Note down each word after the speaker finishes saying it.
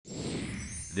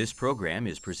This program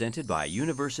is presented by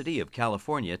University of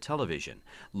California Television.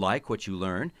 Like what you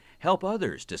learn, help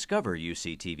others discover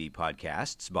UCTV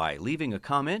podcasts by leaving a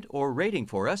comment or rating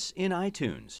for us in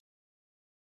iTunes.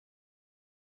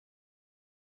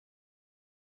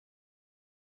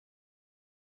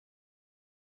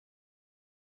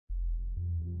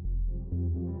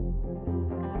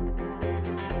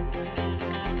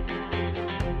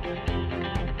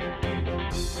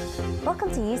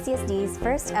 Welcome to UCSD's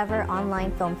first ever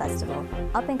online film festival,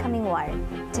 Up and Coming Wired.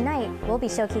 Tonight, we'll be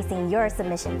showcasing your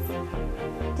submissions.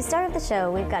 To start off the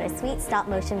show, we've got a sweet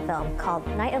stop-motion film called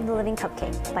Night of the Living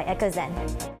Cupcake by Echo Zen.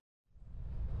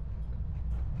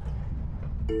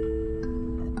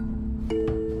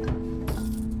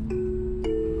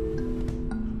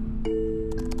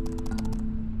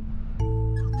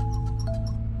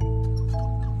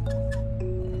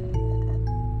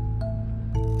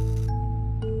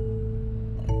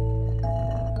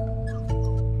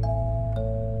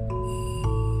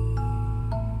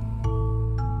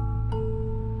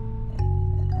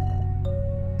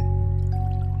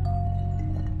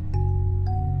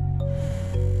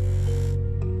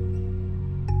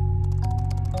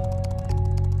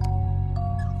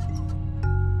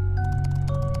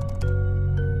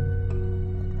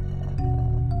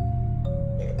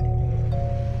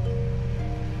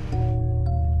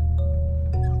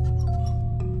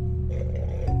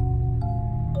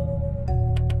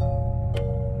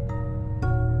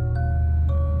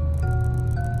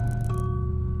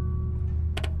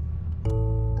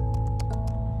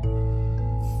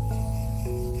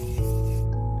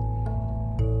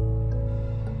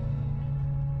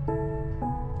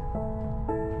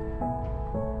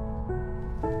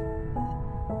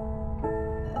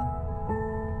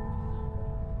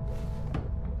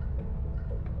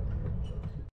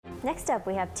 Next up,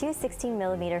 we have two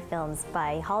 16mm films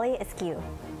by Holly Askew.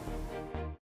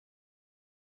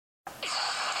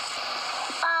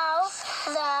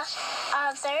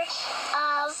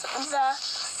 Of the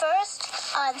first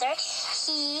other,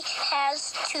 he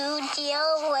has to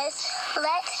deal with,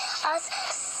 let us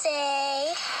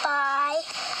say, by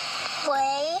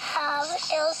way of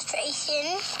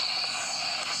illustration,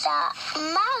 the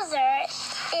mother,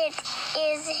 it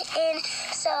is in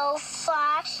so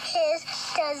far his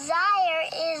desire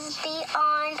is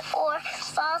beyond or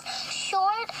falls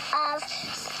short of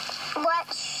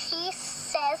what she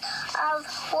says, of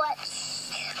what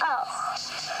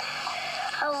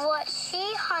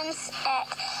she hunts at,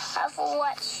 of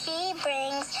what she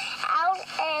brings out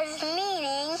as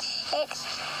meaning. It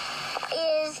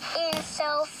is in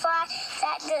so far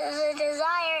that the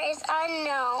desire is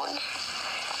unknown.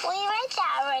 We read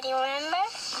that already, remember?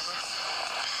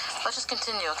 Let's just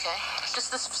continue, okay?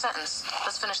 Just this sentence.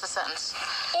 Let's finish the sentence.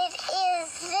 It is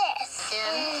this.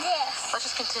 In this. Let's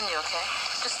just continue, okay?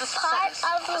 Just this Part sentence.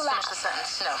 of Let's lack. finish the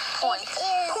sentence. No. Point. It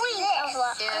is Point this. of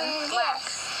lack. In lack.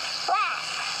 Lack.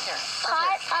 Here.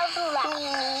 Part here. of lack.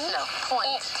 Meaning. No.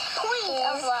 Point. Point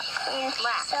of lack. In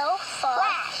lack. So far.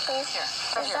 Lack. His Here.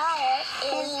 desire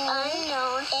is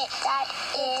unknown. That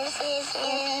is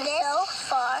in this. So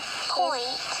far.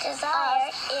 Point.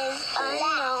 Desire is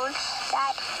unknown.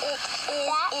 That it is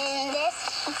in this.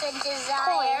 The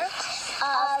desire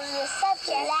of the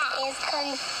subject is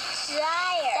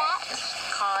desire.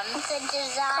 The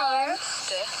desire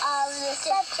of the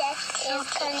subject is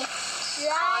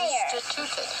desire.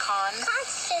 Constituted.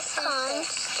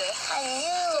 A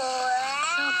new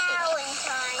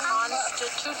Valentine.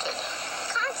 Constituted.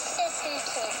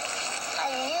 Constituted. A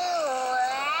new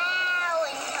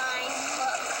Valentine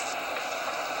book.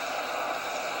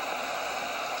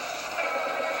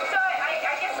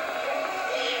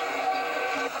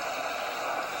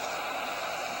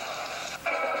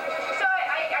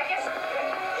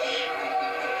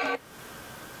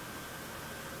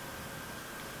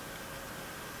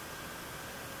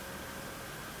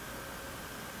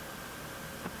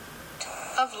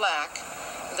 Of lack,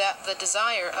 that the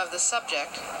desire of the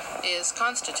subject is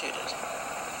constituted.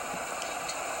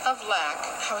 Of lack,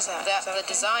 how is that? That the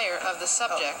desire of the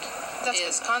subject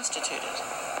is constituted.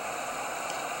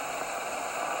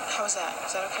 How is that?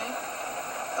 Is that okay?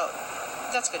 Oh,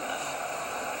 that's good enough.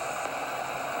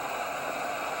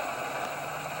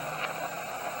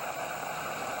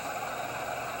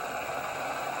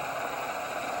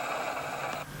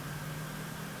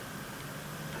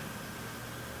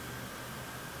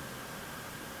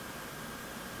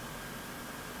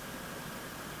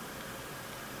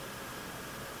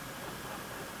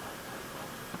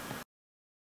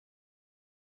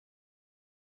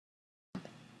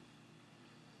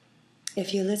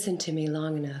 If you listen to me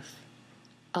long enough,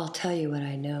 I'll tell you what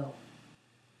I know.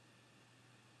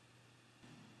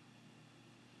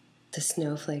 The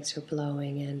snowflakes are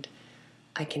blowing and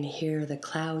I can hear the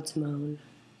clouds moan.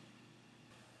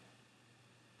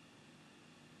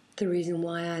 The reason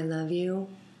why I love you,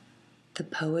 the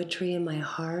poetry in my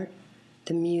heart,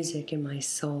 the music in my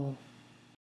soul.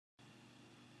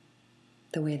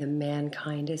 The way that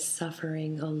mankind is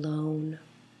suffering alone.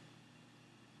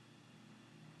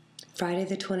 Friday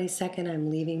the 22nd, I'm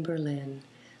leaving Berlin,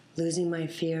 losing my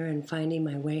fear and finding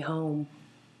my way home.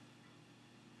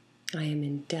 I am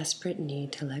in desperate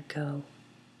need to let go.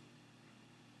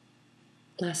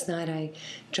 Last night I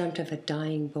dreamt of a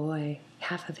dying boy.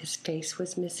 Half of his face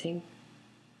was missing.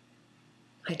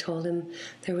 I told him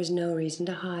there was no reason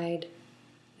to hide,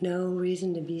 no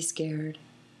reason to be scared.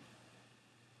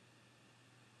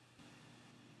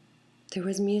 There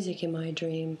was music in my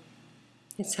dream.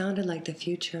 It sounded like the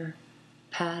future,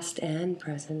 past and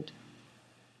present.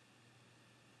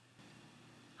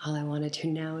 All I want to do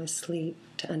now is sleep,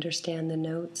 to understand the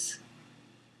notes,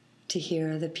 to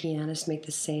hear the pianist make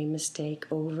the same mistake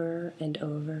over and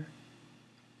over.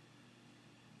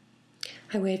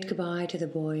 I waved goodbye to the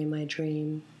boy in my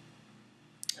dream.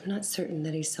 I'm not certain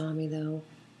that he saw me, though.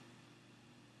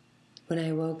 When I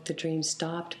awoke, the dream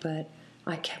stopped, but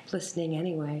I kept listening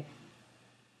anyway.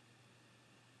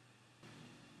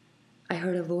 I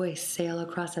heard a voice sail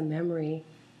across a memory.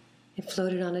 It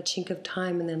floated on a chink of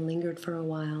time and then lingered for a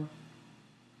while.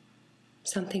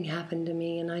 Something happened to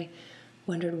me, and I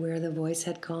wondered where the voice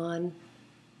had gone.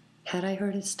 Had I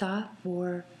heard it stop,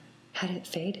 or had it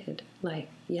faded, like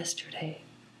yesterday?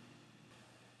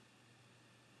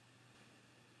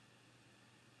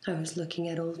 I was looking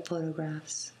at old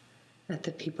photographs, at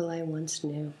the people I once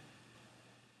knew.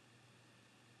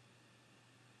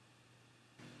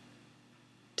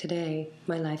 Today,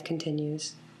 my life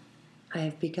continues. I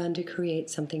have begun to create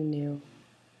something new.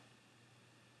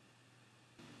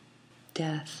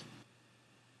 Death.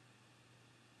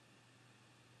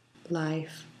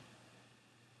 Life.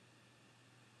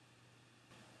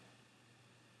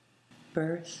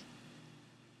 Birth.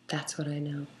 That's what I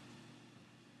know.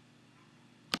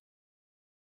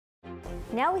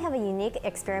 Now we have a unique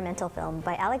experimental film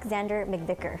by Alexander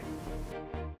McVicker.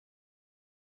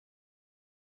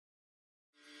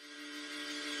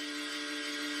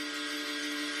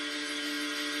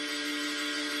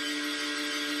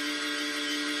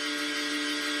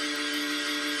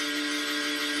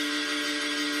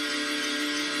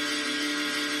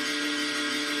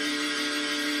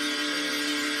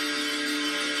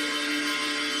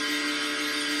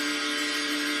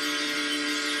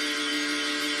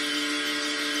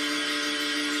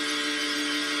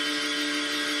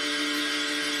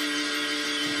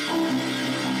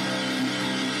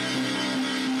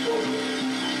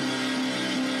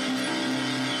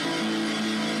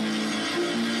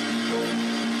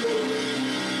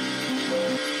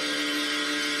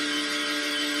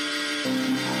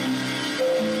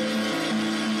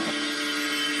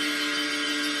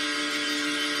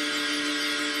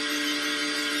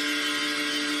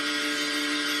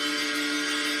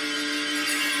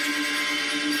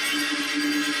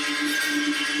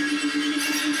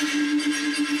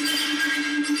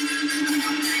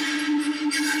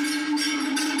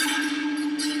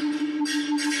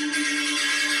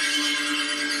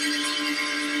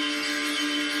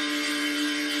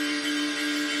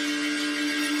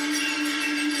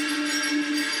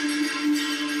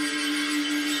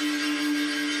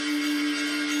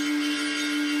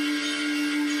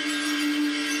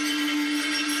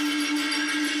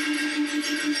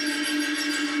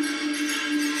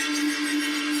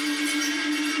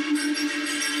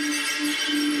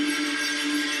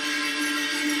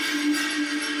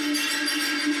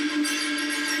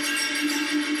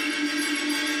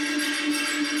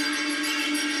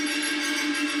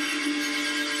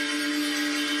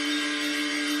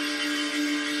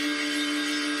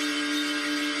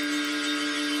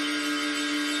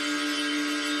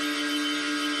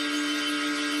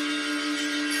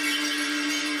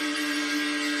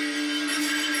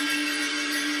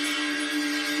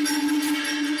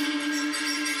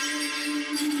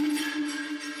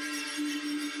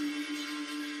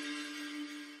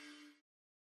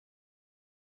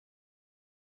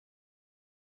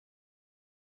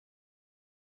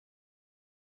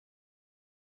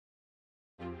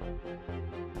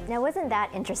 Now, wasn't that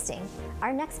interesting?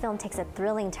 Our next film takes a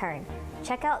thrilling turn.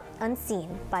 Check out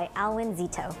Unseen by Alwin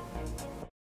Zito.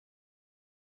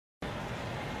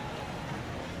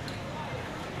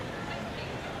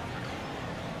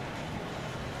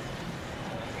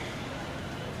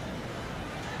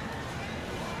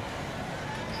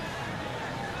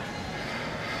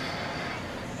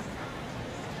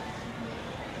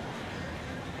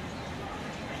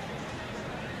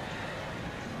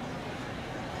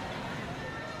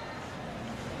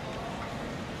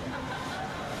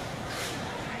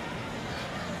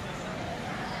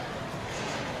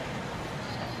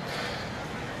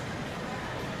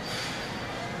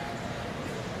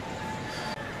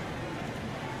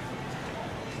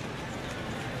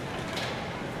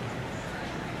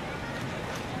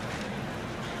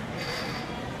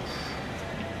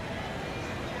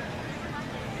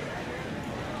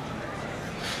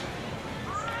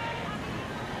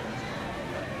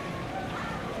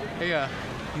 Hey,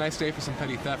 nice day for some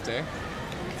petty theft, eh?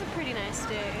 It's a pretty nice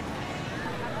day.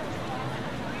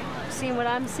 Seeing what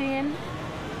I'm seeing?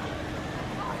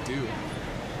 I do.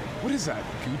 What is that?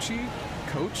 Gucci?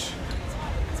 Coach?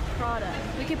 It's Prada.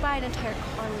 We could buy an entire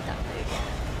car with that thing.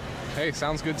 Hey,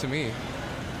 sounds good to me.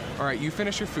 All right, you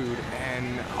finish your food,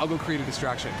 and I'll go create a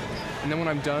distraction. And then when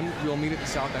I'm done, we'll meet at the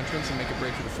south entrance and make a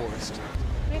break for the forest.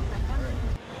 Okay.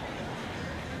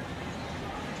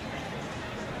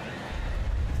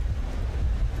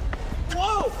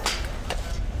 Whoa!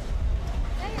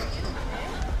 Hey, are you okay?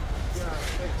 Yeah,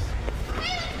 thanks.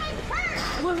 Hey, that's my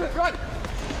purse! Elizabeth, run!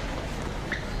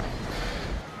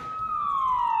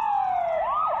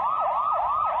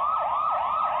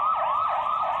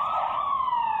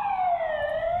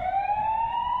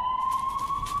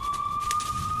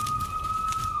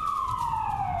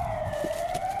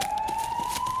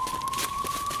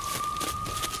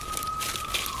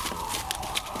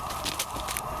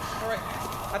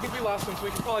 I think we lost him, so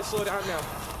we can probably slow down now.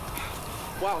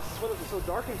 Wow, this weather's so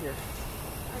dark in here.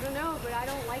 I don't know, but I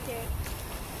don't like it.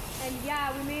 And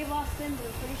yeah, we may have lost him, but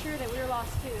I'm pretty sure that we were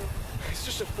lost too. It's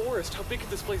just a forest. How big could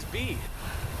this place be?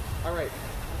 All right,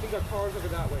 I think our car's over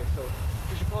that way, so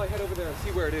we should probably head over there and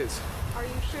see where it is. Are you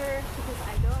sure? Because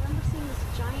I don't remember seeing this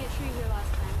giant tree here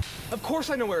last time. Of course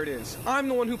I know where it is. I'm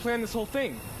the one who planned this whole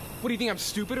thing. What, do you think I'm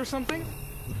stupid or something?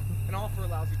 And all for a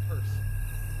lousy purse.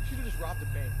 You should have just robbed a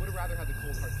bank. Would have rather had the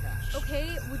cold hard cash.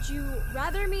 Okay, would you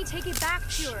rather me take it back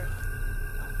to your...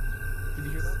 Did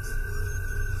you hear that?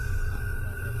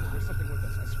 There's something with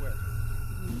us, I swear.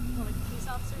 Oh, like a police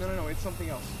officer? No, it's something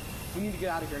else. We need to get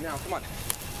out of here now. Come on.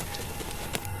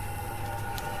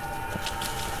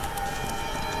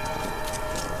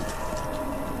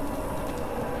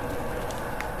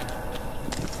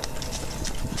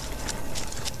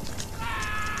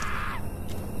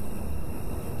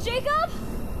 Jacob?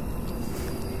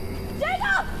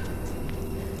 Jacob!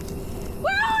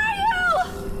 Where are you?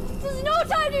 This is no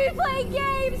time to be playing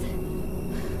games!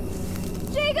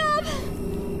 Jacob!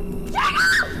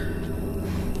 Jacob!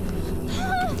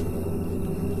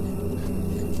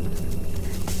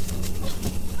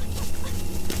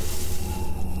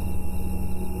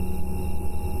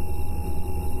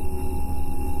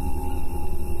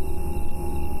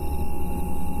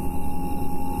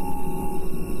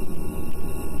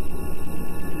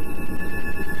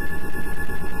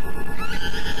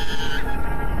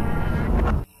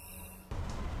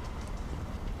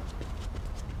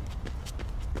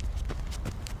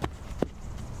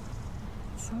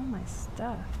 All my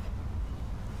stuff.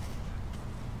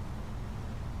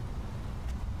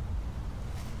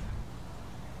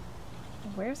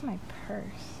 Where's my purse?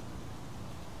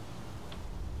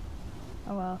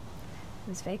 Oh well, it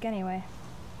was fake anyway.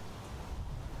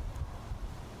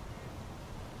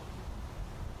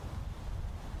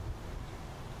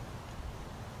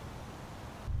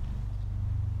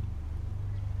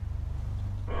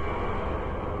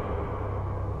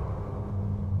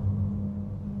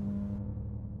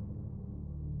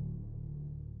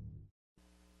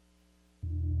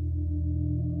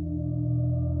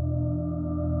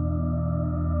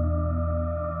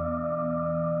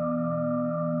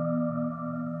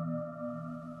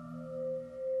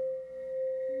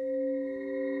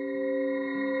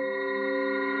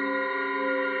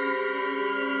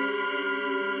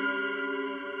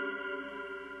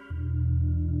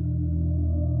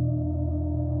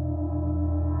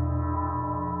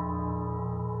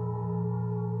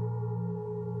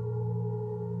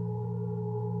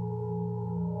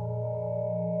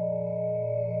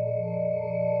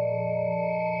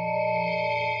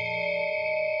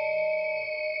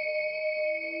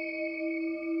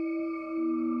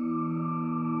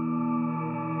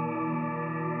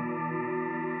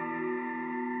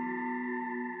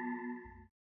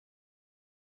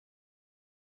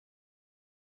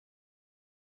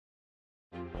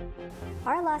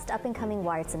 Our last up-and-coming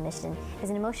Wired submission is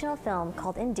an emotional film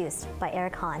called Induced by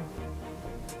Eric Hahn.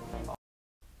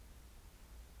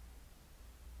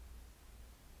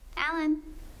 Alan.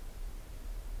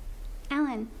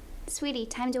 Alan, sweetie,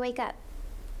 time to wake up.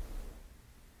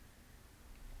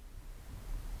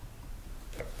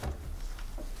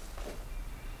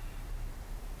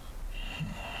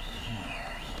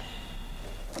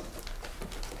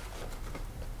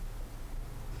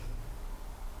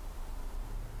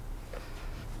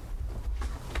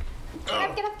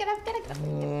 Get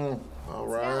up. All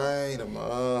right, I'm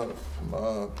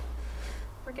up.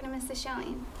 We're gonna miss the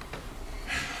showing.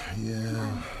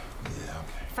 Yeah.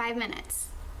 5 minutes.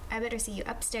 I better see you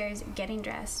upstairs getting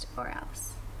dressed, or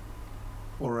else.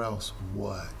 Or else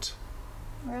what?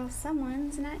 Or else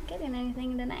someone's not getting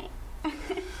anything tonight.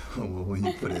 Well, when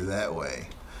you put it that way,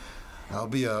 I'll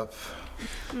be up.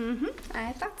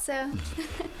 I thought so.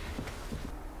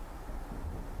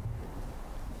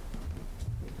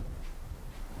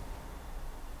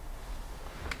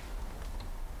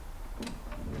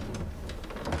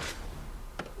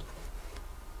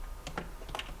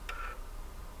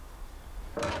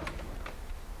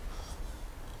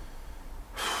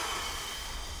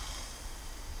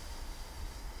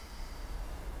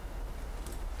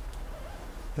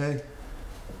 Hey.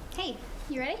 Hey,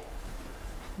 you ready?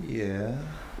 Yeah,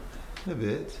 a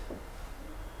bit.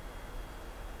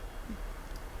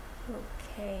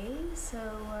 Okay, so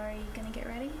are you gonna get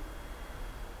ready?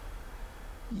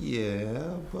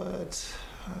 Yeah, but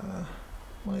I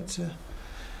wanted to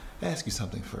ask you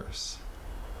something first.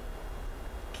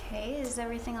 Okay, is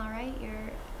everything all right? You're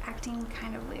acting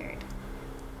kind of weird.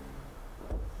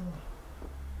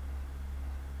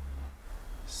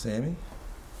 Sammy?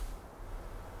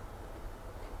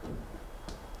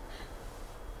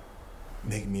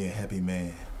 Make me a happy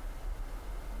man.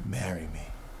 Marry me.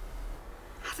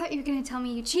 I thought you were gonna tell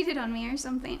me you cheated on me or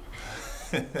something.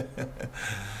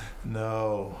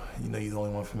 No, you know you're the only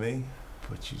one for me,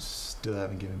 but you still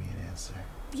haven't given me an answer.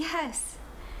 Yes.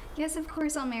 Yes, of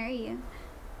course I'll marry you.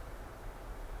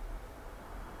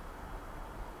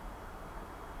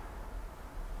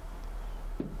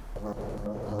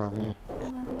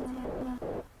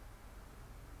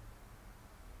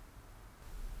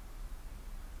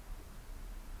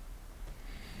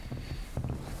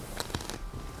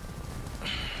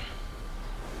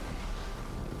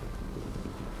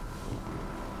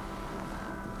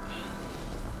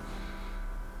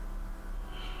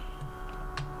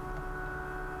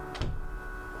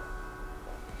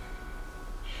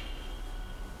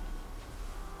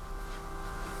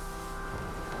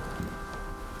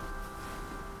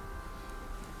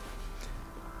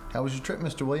 How was your trip,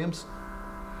 Mr. Williams?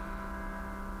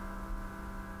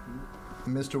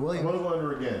 Mr. Williams? I'm gonna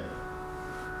wonder again.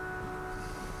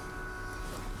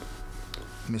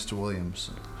 Mr.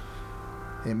 Williams,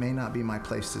 it may not be my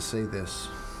place to say this.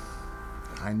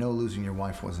 I know losing your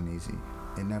wife wasn't easy.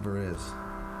 It never is.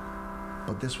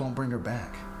 But this won't bring her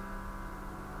back.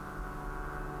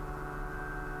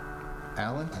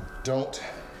 Alan? I don't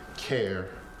care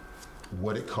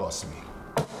what it costs me.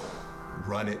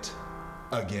 Run it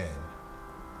again.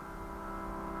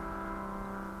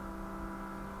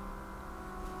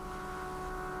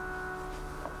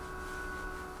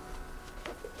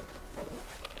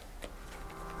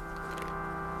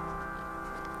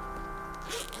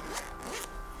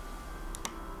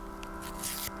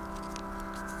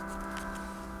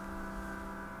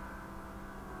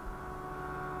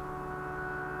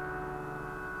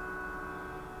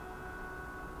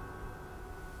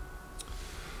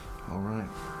 All right.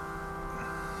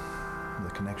 The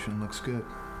connection looks good.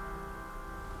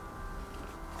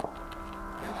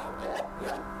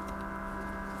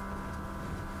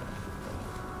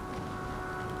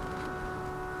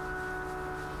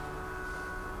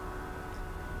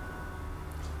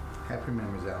 Happy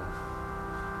memories, Alan.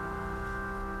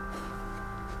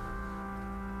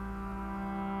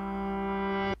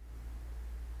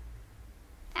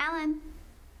 Alan.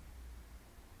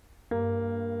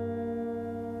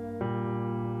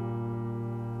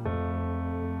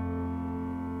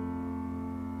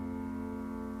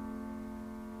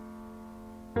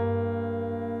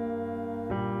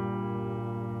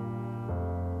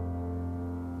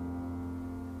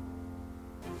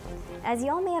 As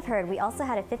you all may have heard, we also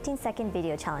had a 15-second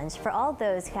video challenge for all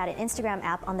those who had an Instagram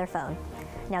app on their phone.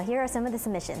 Now here are some of the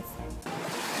submissions.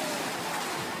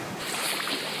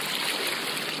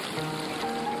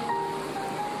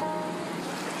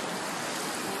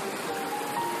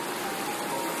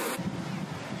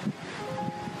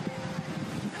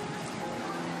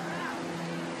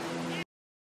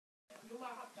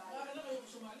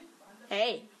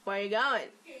 Hey, where are you going?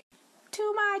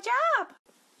 To my job.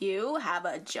 You have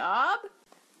a job?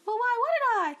 Well, why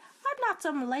wouldn't I? I'm not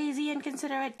some lazy,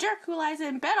 inconsiderate jerk who lies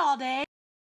in bed all day.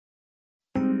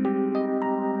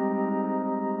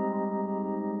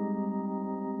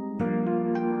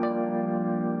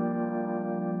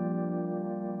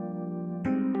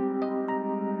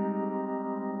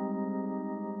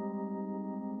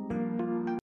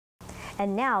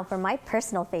 And now for my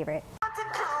personal favorite.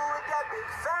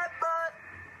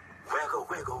 Wiggle,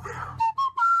 wiggle, wiggle.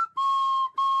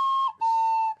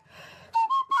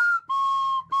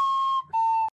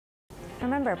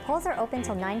 Remember, polls are open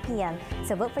till 9 p.m.,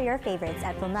 so vote for your favorites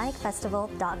at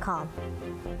filmaticfestival.com.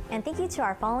 And thank you to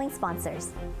our following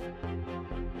sponsors.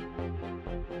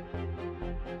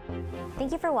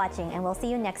 Thank you for watching, and we'll see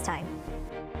you next time.